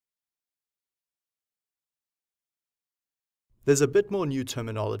There's a bit more new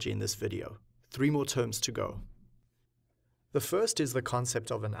terminology in this video, 3 more terms to go. The first is the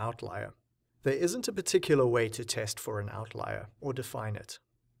concept of an outlier. There isn't a particular way to test for an outlier or define it.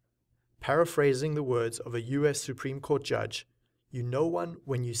 Paraphrasing the words of a US Supreme Court judge, you know one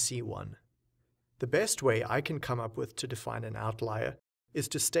when you see one. The best way I can come up with to define an outlier is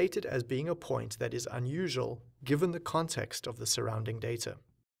to state it as being a point that is unusual given the context of the surrounding data.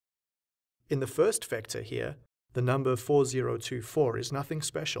 In the first vector here, the number 4024 is nothing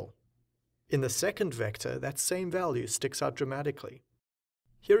special. In the second vector, that same value sticks out dramatically.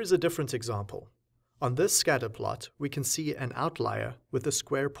 Here is a different example. On this scatter plot, we can see an outlier with a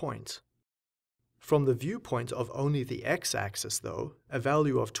square point. From the viewpoint of only the x-axis, though, a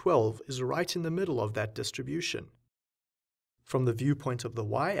value of 12 is right in the middle of that distribution. From the viewpoint of the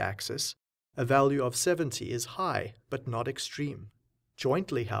y-axis, a value of 70 is high, but not extreme.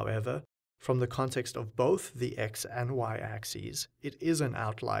 Jointly, however, from the context of both the x and y axes, it is an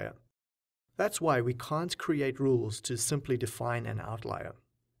outlier. That's why we can't create rules to simply define an outlier.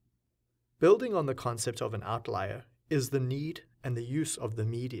 Building on the concept of an outlier is the need and the use of the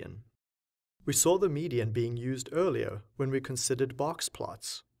median. We saw the median being used earlier when we considered box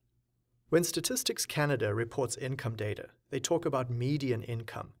plots. When Statistics Canada reports income data, they talk about median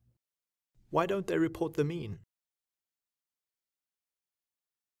income. Why don't they report the mean?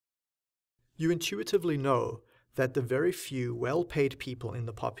 You intuitively know that the very few well-paid people in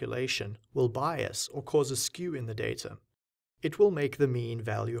the population will bias or cause a skew in the data. It will make the mean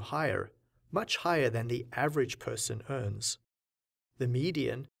value higher, much higher than the average person earns. The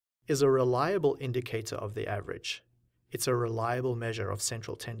median is a reliable indicator of the average. It's a reliable measure of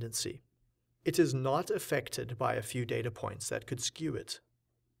central tendency. It is not affected by a few data points that could skew it.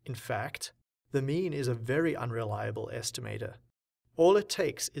 In fact, the mean is a very unreliable estimator. All it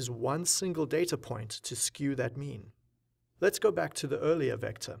takes is one single data point to skew that mean. Let's go back to the earlier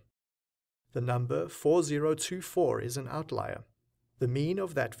vector. The number 4024 is an outlier. The mean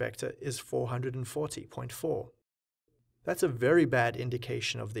of that vector is 440.4. That's a very bad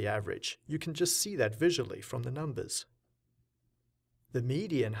indication of the average. You can just see that visually from the numbers. The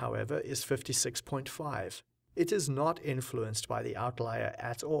median, however, is 56.5. It is not influenced by the outlier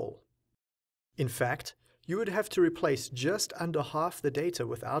at all. In fact, you would have to replace just under half the data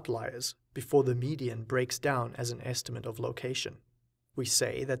with outliers before the median breaks down as an estimate of location. We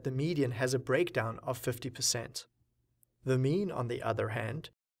say that the median has a breakdown of 50%. The mean, on the other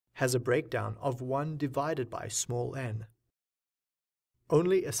hand, has a breakdown of 1 divided by small n.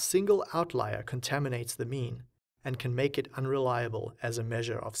 Only a single outlier contaminates the mean and can make it unreliable as a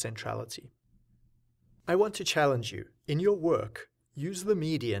measure of centrality. I want to challenge you, in your work, use the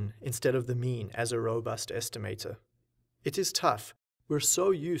median instead of the mean as a robust estimator. It is tough. We're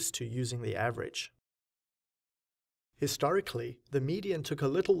so used to using the average. Historically, the median took a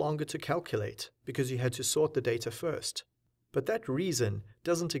little longer to calculate because you had to sort the data first. But that reason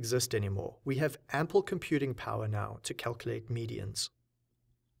doesn't exist anymore. We have ample computing power now to calculate medians.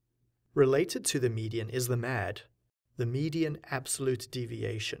 Related to the median is the MAD, the median absolute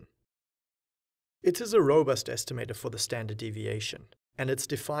deviation. It is a robust estimator for the standard deviation, and it's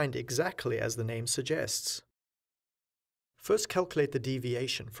defined exactly as the name suggests. First, calculate the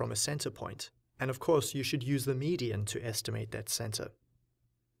deviation from a center point, and of course you should use the median to estimate that center.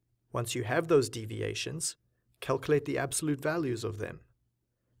 Once you have those deviations, calculate the absolute values of them.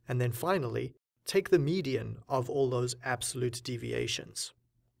 And then finally, take the median of all those absolute deviations.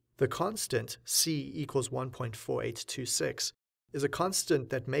 The constant c equals 1.4826 is a constant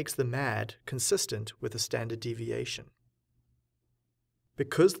that makes the MAD consistent with the standard deviation.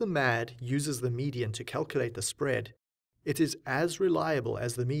 Because the MAD uses the median to calculate the spread, it is as reliable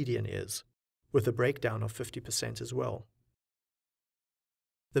as the median is, with a breakdown of 50% as well.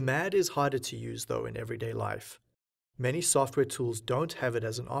 The MAD is harder to use, though, in everyday life. Many software tools don't have it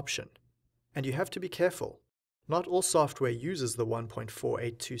as an option, and you have to be careful. Not all software uses the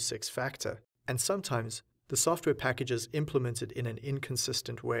 1.4826 factor, and sometimes the software packages implement it in an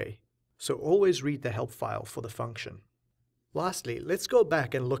inconsistent way, so always read the help file for the function. Lastly, let's go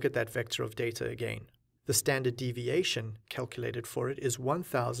back and look at that vector of data again. The standard deviation calculated for it is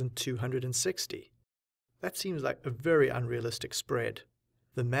 1,260. That seems like a very unrealistic spread.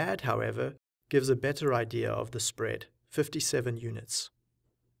 The MAD, however, gives a better idea of the spread, 57 units.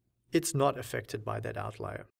 It's not affected by that outlier.